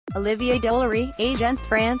Olivier Dollery, Agence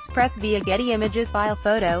France Presse via Getty Images file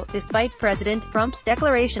photo. Despite President Trump's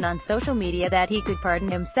declaration on social media that he could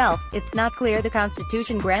pardon himself, it's not clear the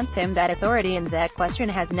Constitution grants him that authority, and that question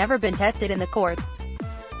has never been tested in the courts.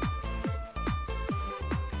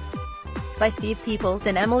 By Steve Peoples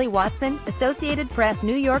and Emily Watson, Associated Press,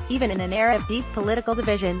 New York. Even in an era of deep political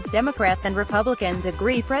division, Democrats and Republicans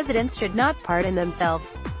agree presidents should not pardon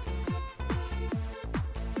themselves.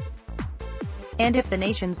 And if the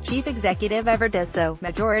nation's chief executive ever does so,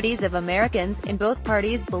 majorities of Americans, in both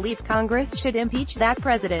parties, believe Congress should impeach that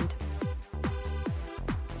president.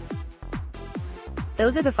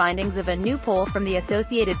 Those are the findings of a new poll from the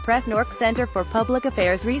Associated Press New York Center for Public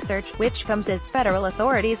Affairs Research, which comes as federal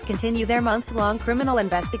authorities continue their months-long criminal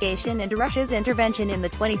investigation into Russia's intervention in the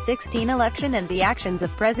 2016 election and the actions of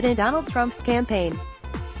President Donald Trump's campaign.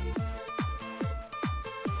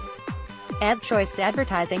 Ad choice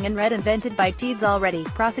advertising and red invented by Teeds already.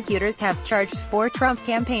 Prosecutors have charged 4 Trump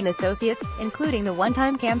campaign associates, including the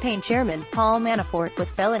one-time campaign chairman, Paul Manafort, with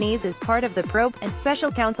felonies as part of the probe, and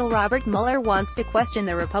special counsel Robert Mueller wants to question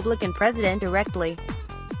the Republican president directly.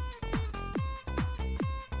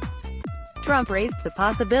 Trump raised the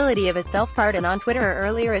possibility of a self-pardon on Twitter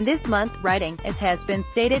earlier in this month, writing, as has been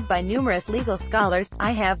stated by numerous legal scholars,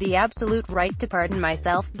 "I have the absolute right to pardon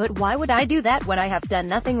myself, but why would I do that when I have done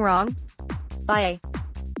nothing wrong?" By a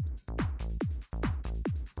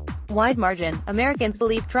wide margin, Americans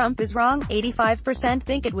believe Trump is wrong. 85%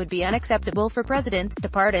 think it would be unacceptable for presidents to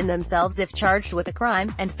pardon themselves if charged with a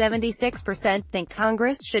crime, and 76% think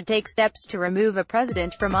Congress should take steps to remove a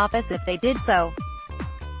president from office if they did so.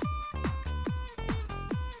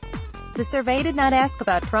 The survey did not ask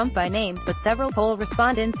about Trump by name, but several poll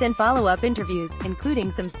respondents in follow-up interviews,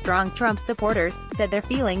 including some strong Trump supporters, said their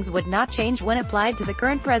feelings would not change when applied to the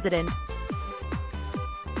current president.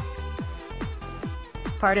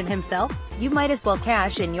 Pardon himself? You might as well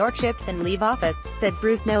cash in your chips and leave office, said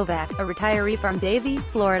Bruce Novak, a retiree from Davie,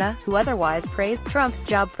 Florida, who otherwise praised Trump's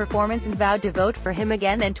job performance and vowed to vote for him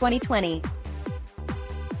again in 2020.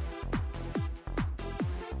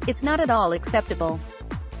 It's not at all acceptable.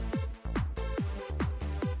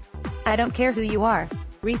 I don't care who you are.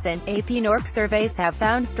 Recent AP NORC surveys have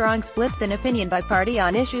found strong splits in opinion by party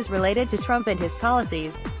on issues related to Trump and his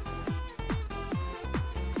policies.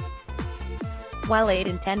 While 8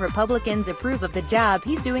 in 10 Republicans approve of the job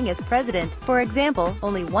he's doing as president, for example,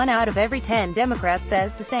 only 1 out of every 10 Democrats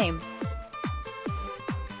says the same.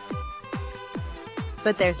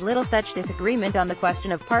 But there's little such disagreement on the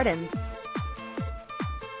question of pardons.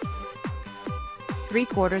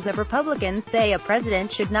 3/4 of Republicans say a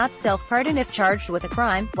president should not self-pardon if charged with a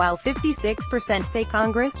crime, while 56% say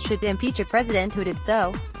Congress should impeach a president who did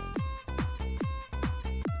so.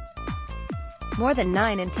 More than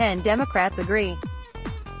 9 in 10 Democrats agree.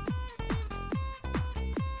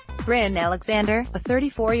 Bryn Alexander, a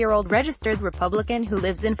 34-year-old registered Republican who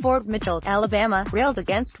lives in Fort Mitchell, Alabama, railed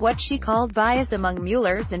against what she called bias among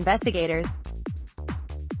Mueller's investigators.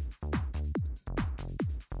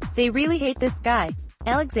 "They really hate this guy,"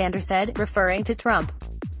 Alexander said, referring to Trump.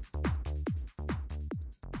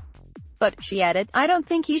 "But," she added, "I don't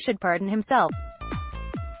think he should pardon himself.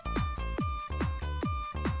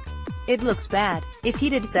 It looks bad. If he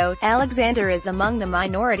did so." Alexander is among the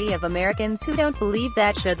minority of Americans who don't believe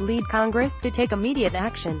that should lead Congress to take immediate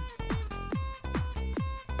action.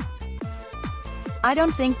 "I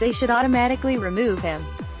don't think they should automatically remove him.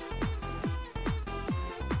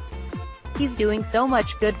 He's doing so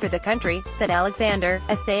much good for the country," said Alexander,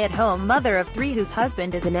 a stay-at-home mother of 3 whose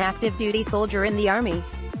husband is an active-duty soldier in the Army.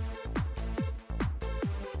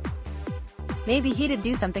 "Maybe he did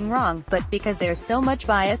do something wrong, but because there's so much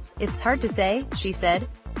bias, it's hard to say," she said.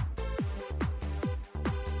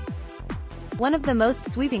 One of the most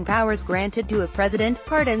sweeping powers granted to a president,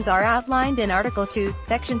 pardons are outlined in Article 2,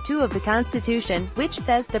 Section 2 of the Constitution, which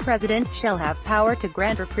says the president shall have power to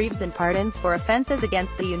grant reprieves and pardons for offenses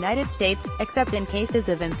against the United States, except in cases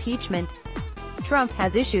of impeachment. Trump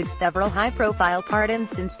has issued several high-profile pardons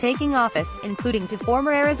since taking office, including to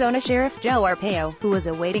former Arizona Sheriff Joe Arpaio, who was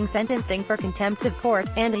awaiting sentencing for contempt of court,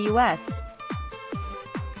 and a U.S.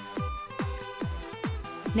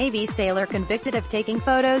 Navy sailor convicted of taking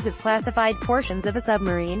photos of classified portions of a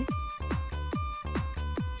submarine.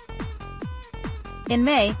 In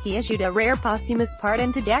May, he issued a rare posthumous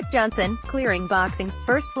pardon to Dak Johnson, clearing boxing's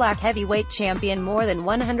first black heavyweight champion more than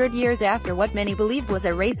 100 years after what many believed was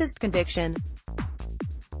a racist conviction.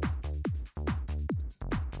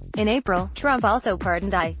 In April, Trump also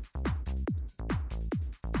pardoned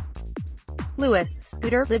Lewis,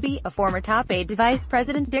 Scooter Libby, a former top aide to Vice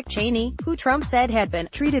President Dick Cheney, who Trump said had been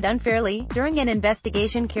treated unfairly during an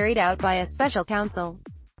investigation carried out by a special counsel.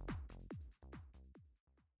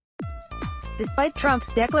 Despite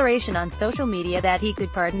Trump's declaration on social media that he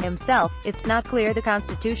could pardon himself, it's not clear the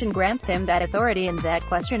Constitution grants him that authority, and that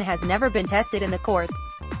question has never been tested in the courts.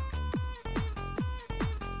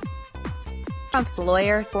 Trump's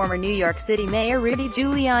lawyer, former New York City Mayor Rudy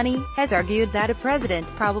Giuliani, has argued that a president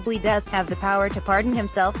probably does have the power to pardon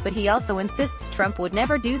himself, but he also insists Trump would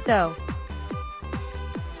never do so.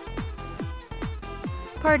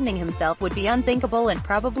 Pardoning himself would be unthinkable and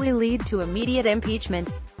probably lead to immediate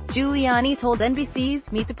impeachment, Giuliani told NBC's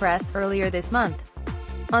Meet the Press earlier this month.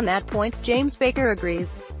 On that point, James Baker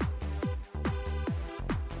agrees.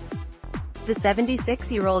 The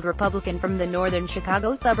 76-year-old Republican from the northern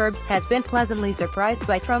Chicago suburbs has been pleasantly surprised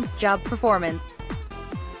by Trump's job performance.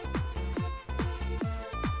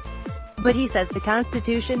 But he says the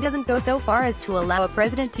Constitution doesn't go so far as to allow a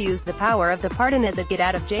president to use the power of the pardon as a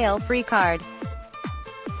get-out-of-jail-free card.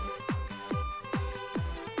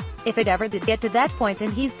 If it ever did get to that point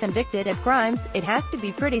and he's convicted of crimes, it has to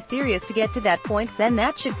be pretty serious to get to that point, then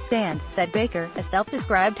that should stand, said Baker, a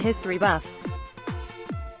self-described history buff.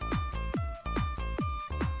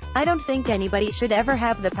 I don't think anybody should ever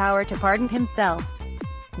have the power to pardon himself.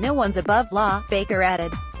 No one's above law, Baker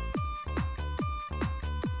added.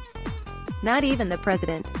 Not even the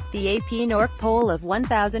president. The AP NORC poll of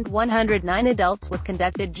 1,109 adults was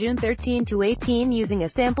conducted June 13 to 18 using a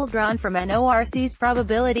sample drawn from NORC's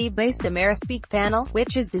probability-based Amerispeak panel,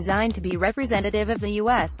 which is designed to be representative of the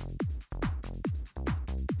U.S.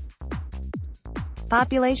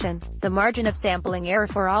 population. The margin of sampling error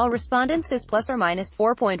for all respondents is plus or minus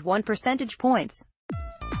 4.1 percentage points.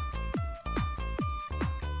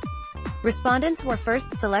 Respondents were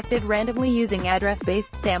first selected randomly using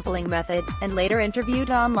address-based sampling methods, and later interviewed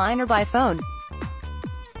online or by phone.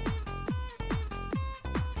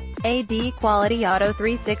 AD Quality Auto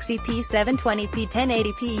 360p 720p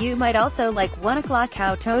 1080p. You might also like 1 o'clock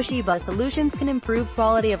how Toshiba solutions can improve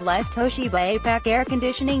quality of life. Toshiba APAC air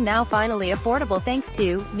conditioning now finally affordable thanks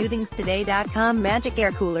to newthingstoday.com. Magic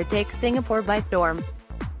air cooler takes Singapore by storm.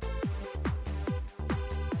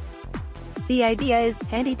 The idea is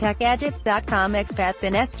handytechgadgets.com. Expats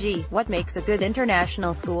in SG, what makes a good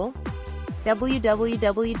international school?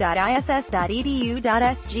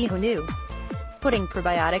 www.iss.edu.sg. Who knew? Putting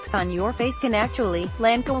probiotics on your face can actually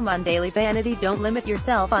Lancome on Daily Vanity. Don't limit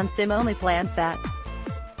yourself on SIM-only plans that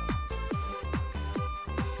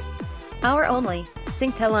hour only.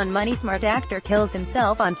 Singtel on Money. Smart actor kills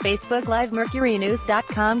himself on Facebook Live.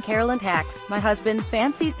 MercuryNews.com. Carolyn hacks. My husband's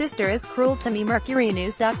fancy sister is cruel to me.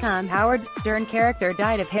 MercuryNews.com. Howard Stern character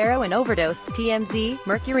died of heroin overdose. TMZ.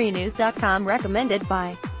 MercuryNews.com. Recommended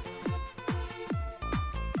by